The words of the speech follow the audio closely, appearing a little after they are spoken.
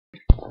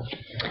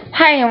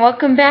Hi, and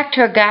welcome back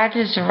to A Guide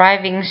to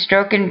Surviving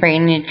Stroke and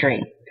Brain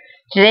Injury.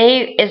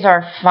 Today is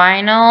our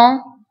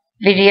final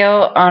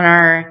video on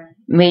our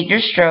major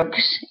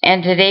strokes,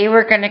 and today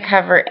we're going to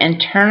cover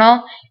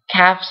internal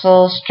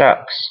capsule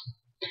strokes.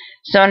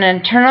 So an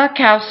internal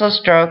capsule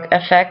stroke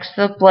affects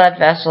the blood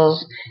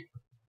vessels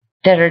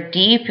that are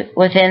deep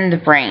within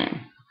the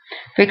brain.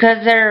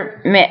 Because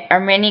there are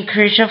many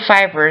crucial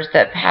fibers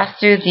that pass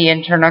through the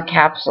internal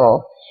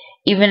capsule,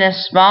 even a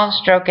small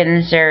stroke in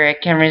this area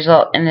can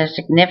result in a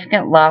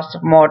significant loss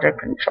of motor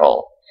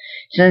control,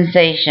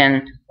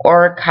 sensation,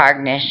 or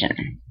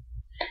cognition.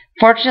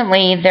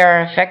 Fortunately, there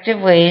are effective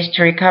ways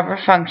to recover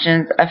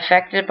functions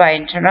affected by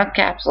internal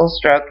capsule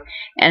stroke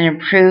and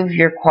improve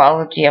your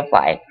quality of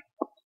life.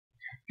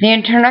 The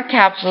internal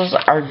capsules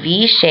are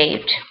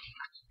V-shaped,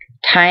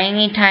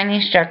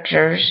 tiny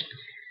structures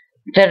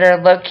that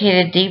are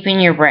located deep in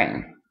your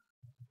brain.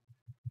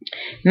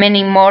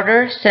 Many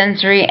motor,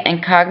 sensory,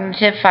 and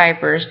cognitive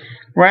fibers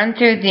run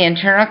through the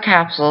internal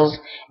capsules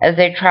as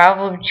they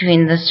travel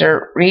between the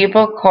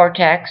cerebral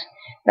cortex,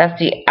 that's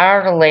the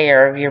outer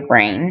layer of your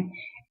brain,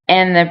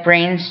 and the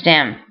brain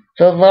stem,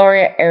 the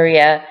lower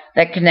area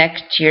that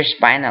connects to your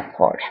spinal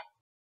cord.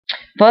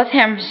 Both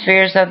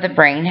hemispheres of the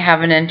brain have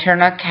an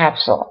internal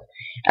capsule.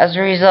 As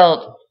a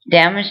result,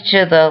 damage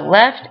to the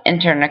left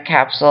internal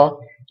capsule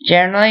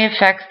generally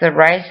affects the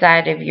right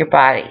side of your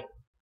body,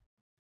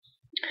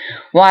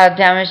 while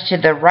damage to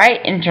the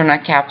right internal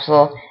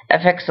capsule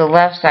affects the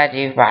left side of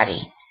your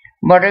body.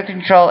 Motor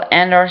control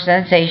and/or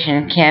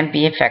sensation can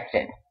be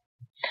affected.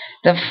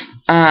 The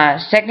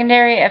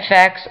secondary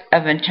effects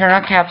of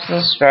internal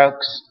capsule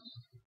strokes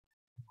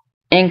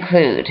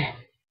include,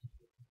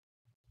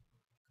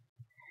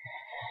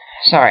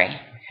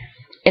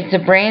 it's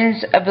the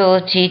brain's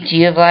ability to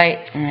utilize,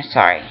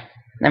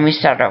 let me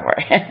start over.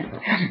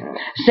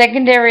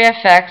 Secondary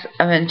effects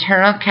of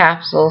internal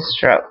capsule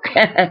stroke.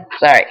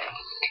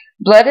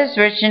 Blood is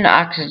rich in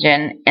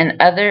oxygen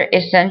and other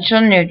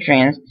essential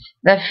nutrients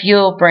that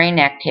fuel brain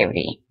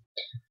activity.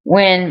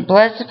 When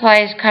blood supply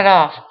is cut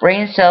off,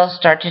 brain cells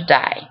start to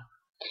die,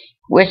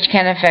 which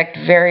can affect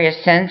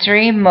various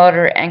sensory,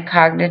 motor, and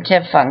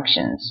cognitive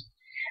functions.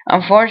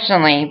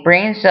 Unfortunately,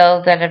 brain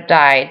cells that have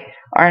died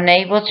are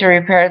unable to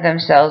repair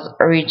themselves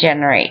or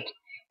regenerate.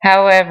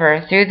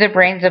 However, through the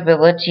brain's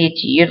ability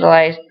to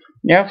utilize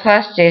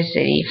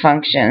neuroplasticity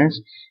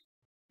functions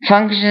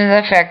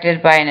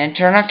affected by an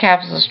internal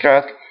capsule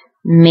stroke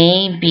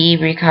may be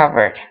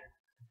recovered.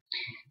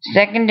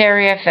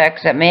 Secondary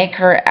effects that may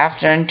occur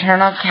after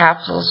internal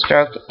capsule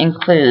stroke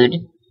include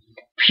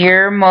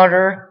pure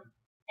motor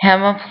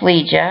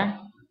hemiplegia.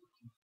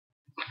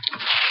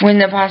 When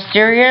the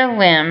posterior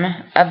limb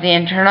of the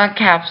internal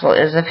capsule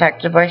is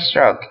affected by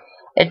stroke,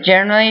 it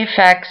generally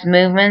affects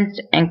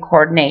movements and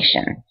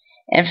coordination.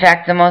 In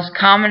fact, the most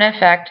common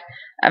effect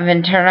of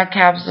internal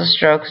capsule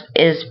strokes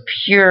is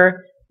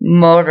pure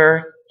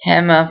motor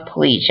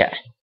hemiplegia.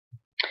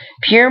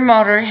 Pure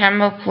motor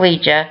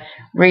hemiplegia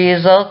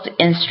results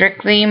in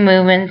strictly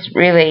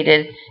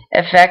movement-related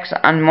effects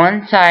on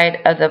one side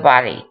of the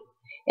body.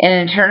 In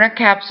internal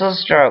capsule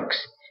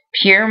strokes,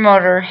 pure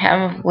motor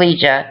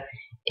hemiplegia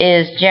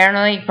is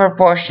generally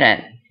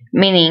proportionate,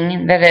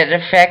 meaning that it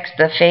affects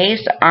the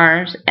face,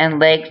 arms, and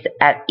legs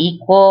at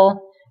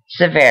equal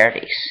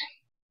severities.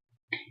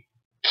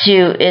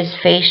 2 is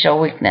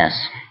facial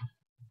weakness.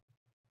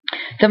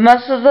 The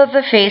muscles of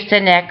the face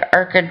and neck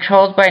are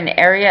controlled by an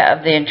area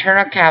of the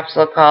internal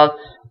capsule called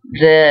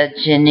the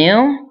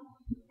genu.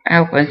 I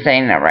hope I'm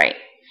saying that right.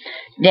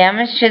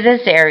 Damage to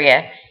this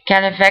area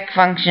can affect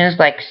functions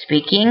like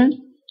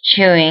speaking,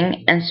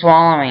 chewing, and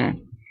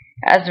swallowing.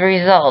 As a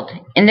result,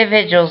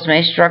 individuals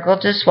may struggle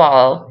to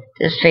swallow,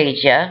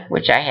 dysphagia,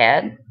 which I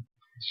had,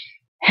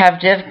 have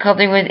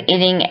difficulty with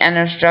eating, and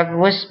or struggle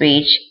with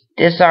speech,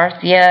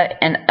 dysarthria,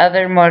 and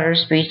other motor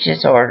speech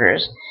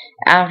disorders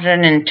after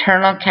an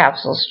internal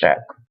capsule stroke.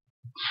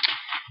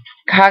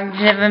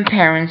 Cognitive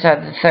impairments are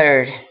the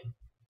third.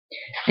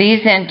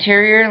 These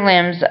anterior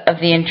limbs of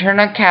the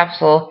internal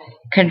capsule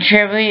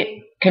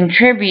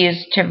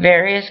contributes to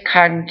various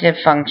cognitive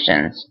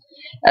functions.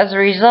 As a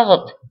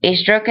result, a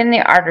stroke in the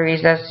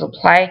arteries that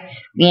supply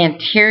the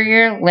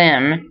anterior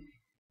limb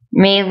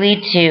may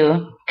lead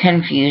to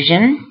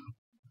confusion,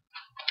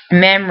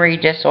 memory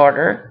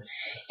disorder,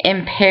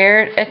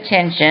 impaired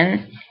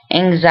attention,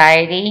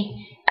 anxiety,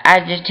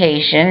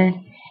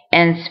 agitation,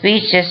 and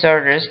speech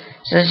disorders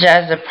such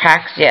as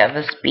apraxia of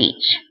the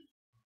speech.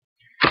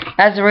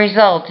 As a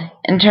result,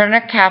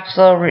 internal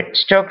capsule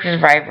stroke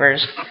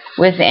survivors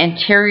with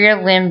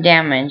anterior limb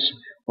damage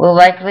will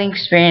likely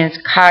experience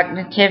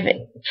cognitive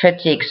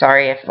fatigue.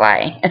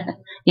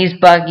 He's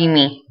bugging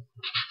me.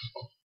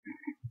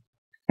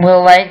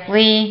 Will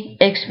likely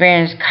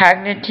experience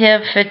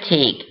cognitive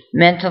fatigue,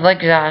 mental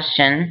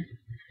exhaustion,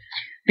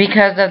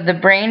 because the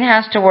brain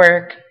has to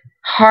work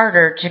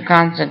harder to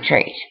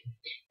concentrate.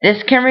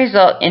 This can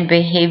result in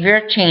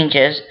behavior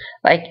changes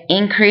like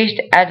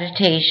increased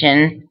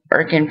agitation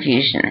or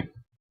confusion.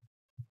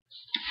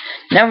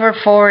 Number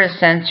 4 is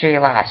sensory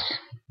loss.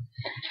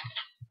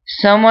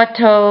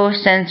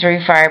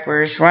 somatosensory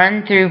fibers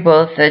run through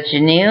both the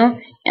genu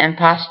and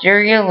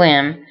posterior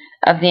limb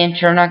of the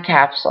internal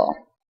capsule.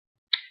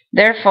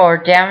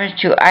 Therefore,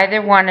 damage to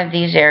either one of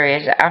these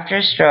areas after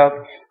a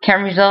stroke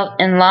can result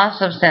in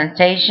loss of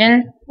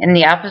sensation in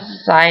the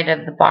opposite side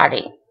of the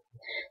body.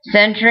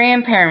 Sensory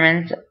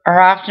impairments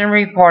are often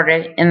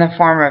reported in the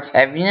form of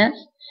heaviness,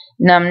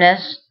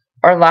 numbness,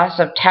 or loss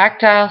of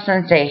tactile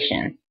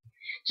sensation.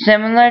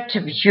 Similar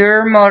to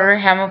pure motor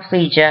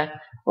hemiplegia,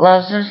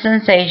 loss of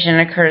sensation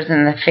occurs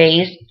in the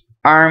face,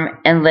 arm,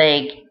 and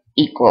leg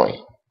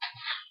equally.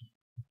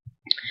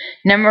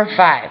 Number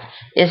 5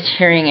 is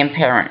hearing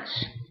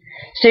impairments.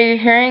 So your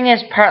hearing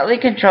is partly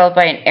controlled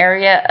by an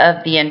area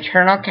of the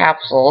internal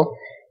capsule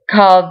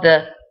called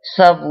the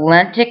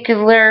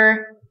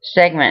sublenticular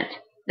segment.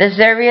 This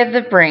area of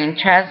the brain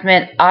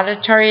transmits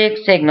auditory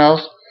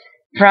signals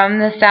from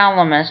the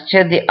thalamus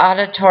to the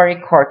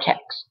auditory cortex.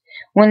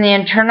 When the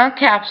internal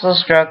capsule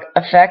stroke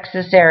affects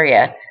this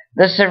area,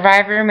 the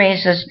survivor may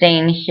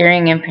sustain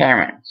hearing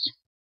impairments.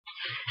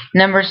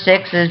 Number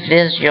 6 is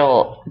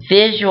visual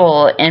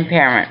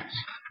impairments.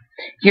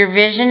 Your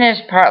vision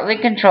is partly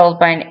controlled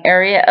by an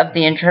area of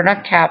the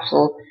internal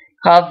capsule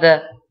called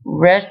the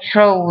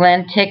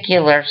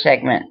retrolenticular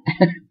segment.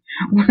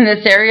 When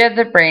this area of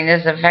the brain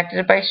is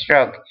affected by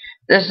stroke,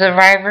 the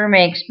survivor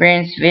may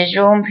experience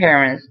visual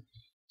impairments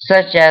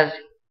such as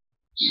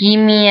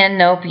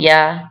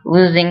hemianopia,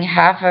 losing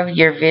half of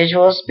your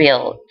visual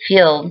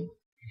field,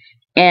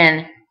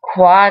 and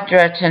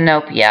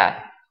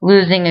quadranopia,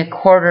 losing a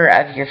quarter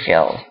of your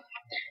field.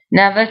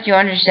 Now that you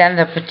understand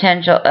the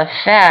potential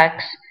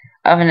effects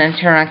of an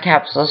internal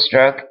capsule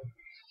stroke,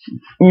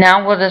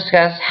 now we'll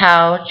discuss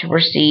how to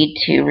proceed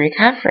to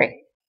recovery.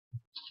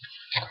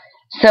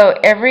 So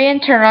every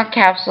internal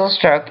capsule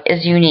stroke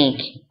is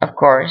unique, of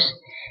course,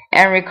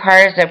 and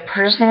requires a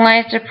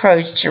personalized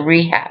approach to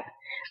rehab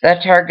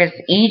that targets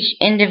each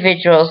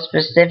individual's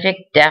specific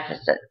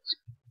deficits.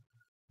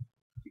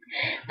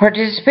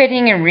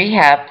 Participating in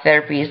rehab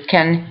therapies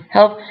can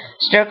help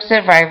stroke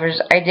survivors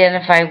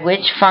identify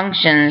which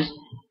functions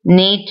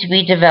need to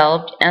be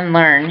developed and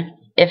learn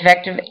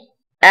effective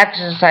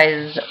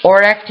exercises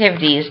or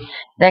activities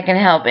that can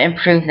help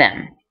improve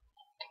them.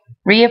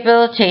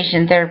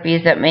 Rehabilitation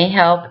therapies that may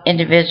help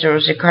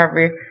individuals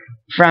recover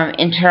from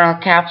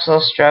internal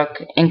capsule stroke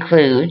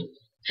include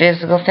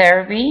physical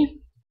therapy.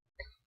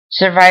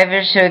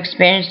 Survivors who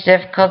experience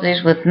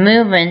difficulties with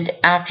movement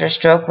after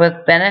stroke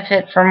will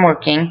benefit from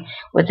working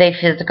with a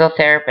physical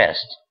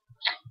therapist.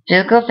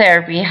 Physical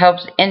therapy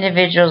helps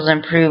individuals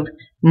improve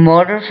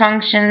motor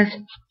functions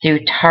through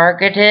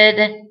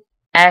targeted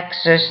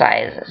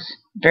exercises.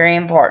 Very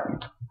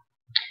important.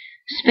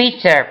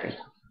 Speech therapy.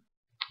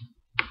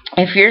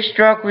 If your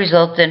stroke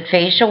results in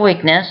facial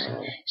weakness,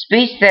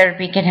 speech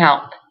therapy can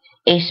help.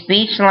 A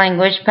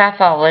speech-language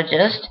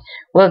pathologist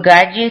will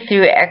guide you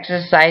through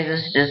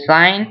exercises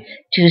designed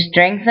to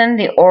strengthen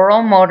the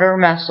oral motor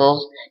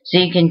muscles so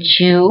you can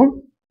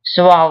chew,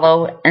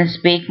 swallow, and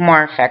speak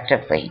more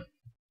effectively.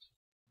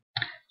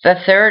 The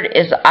third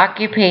is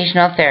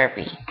occupational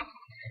therapy.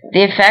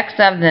 The effects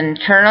of the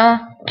internal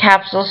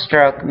capsule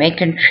stroke may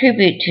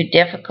contribute to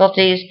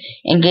difficulties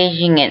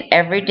engaging in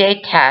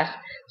everyday tasks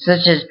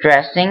such as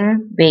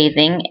dressing,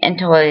 bathing, and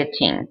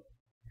toileting.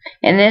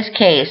 In this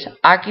case,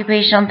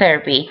 occupational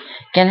therapy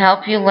can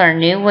help you learn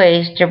new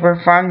ways to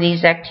perform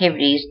these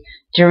activities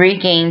to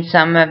regain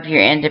some of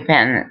your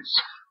independence.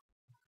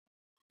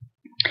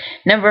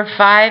 Number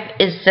 5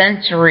 is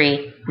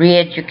sensory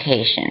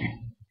reeducation.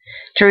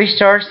 To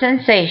restore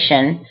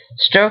sensation,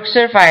 stroke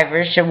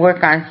survivors should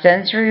work on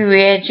sensory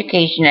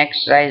reeducation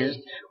exercises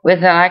with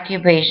an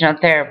occupational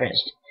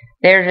therapist.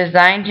 They are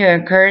designed to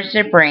encourage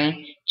the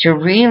brain to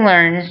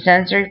relearn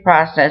sensory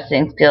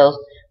processing skills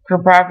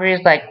for properties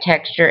like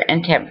texture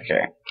and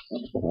temperature.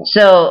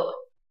 So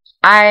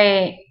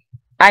I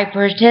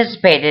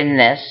participated in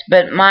this,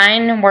 but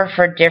mine were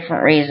for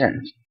different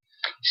reasons.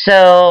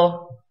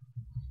 So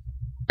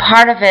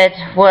part of it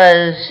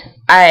was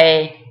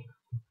I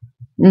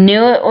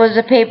knew it was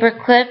a paper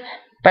clip,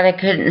 but I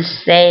couldn't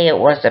say it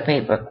was a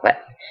paper clip.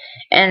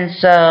 And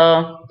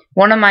so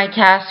one of my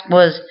tasks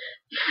was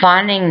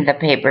finding the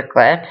paper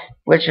clip,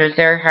 which was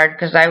very hard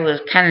because I was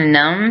kind of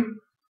numb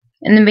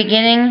in the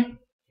beginning.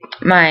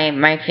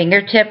 My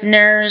fingertip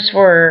nerves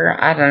were,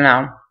 I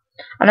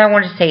don't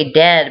want to say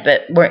dead,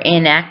 but were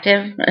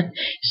inactive.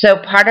 So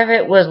part of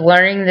it was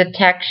learning the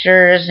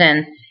textures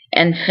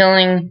and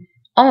feeling,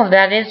 oh,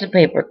 that is a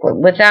paper clip,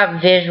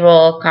 without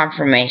visual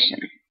confirmation.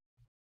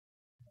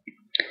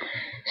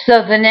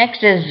 So the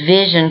next is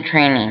vision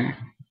training.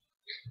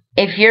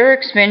 If you're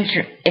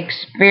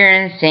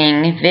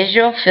experiencing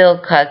visual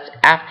field cuts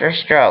after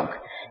stroke,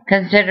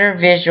 consider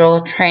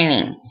visual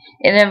training.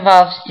 It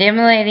involves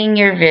stimulating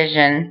your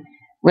vision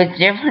with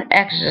different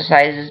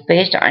exercises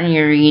based on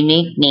your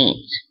unique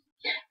needs.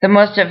 The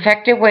most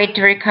effective way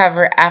to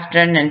recover after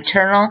an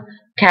internal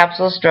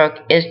capsule stroke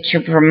is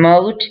to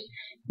promote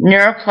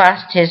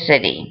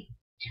neuroplasticity.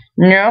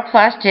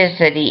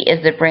 Neuroplasticity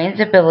is the brain's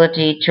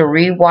ability to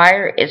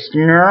rewire its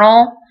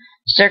neural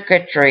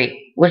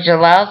circuitry, which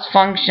allows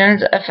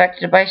functions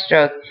affected by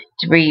stroke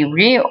to be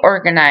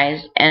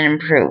reorganized and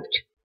improved.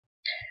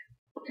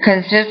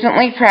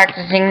 Consistently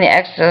practicing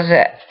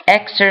the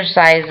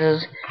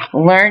exercises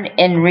learned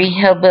in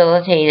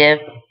rehabilitative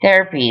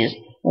therapies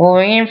will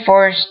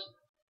reinforce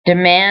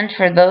demand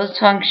for those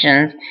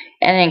functions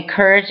and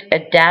encourage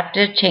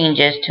adaptive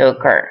changes to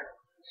occur.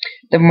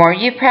 The more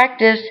you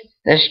practice,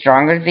 the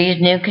stronger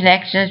these new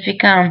connections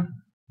become.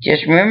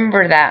 Just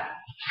remember that.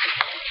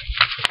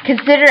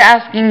 Consider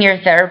asking your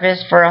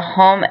therapist for a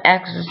home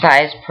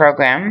exercise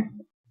program,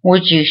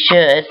 which you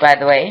should, by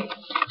the way,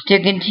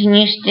 to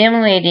continue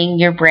stimulating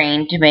your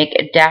brain to make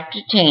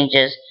adaptive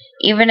changes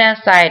even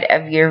outside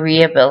of your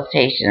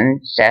rehabilitation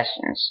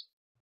sessions.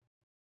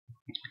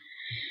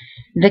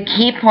 The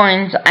key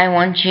points I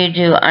want you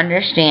to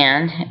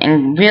understand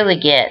and really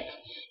get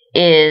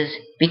is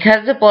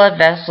because the blood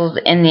vessels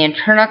in the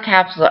internal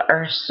capsule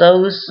are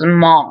so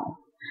small,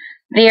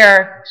 they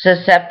are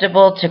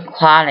susceptible to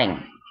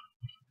clotting,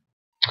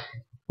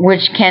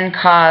 which can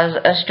cause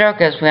a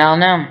stroke, as we all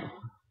know.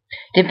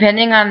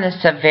 Depending on the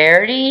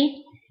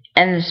severity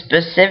and the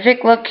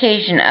specific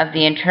location of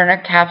the internal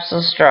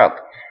capsule stroke,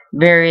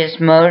 various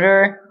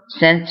motor,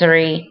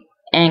 sensory,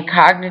 and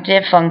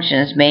cognitive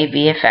functions may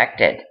be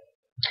affected.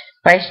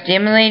 By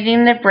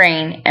stimulating the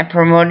brain and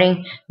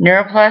promoting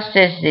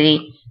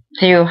neuroplasticity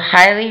through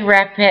highly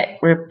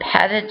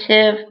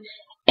repetitive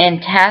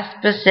and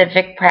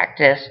task-specific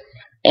practice,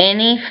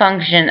 any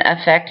function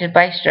affected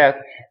by stroke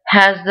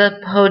has the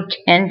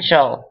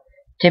potential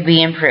to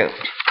be improved.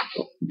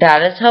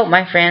 That is hope,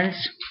 my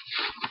friends.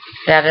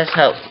 That is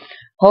hope.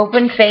 Hope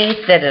and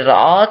faith that it'll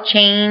all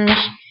change,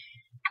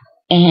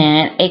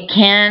 and it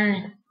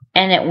can,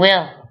 and it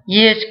will.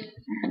 Use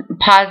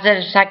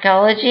positive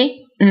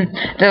psychology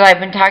that I've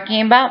been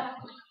talking about.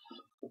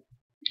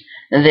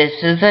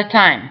 This is the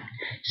time.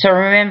 So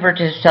remember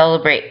to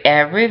celebrate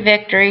every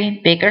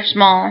victory, big or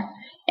small,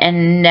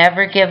 and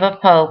never give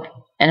up hope,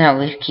 and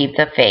always keep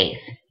the faith.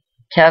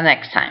 Till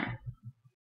next time.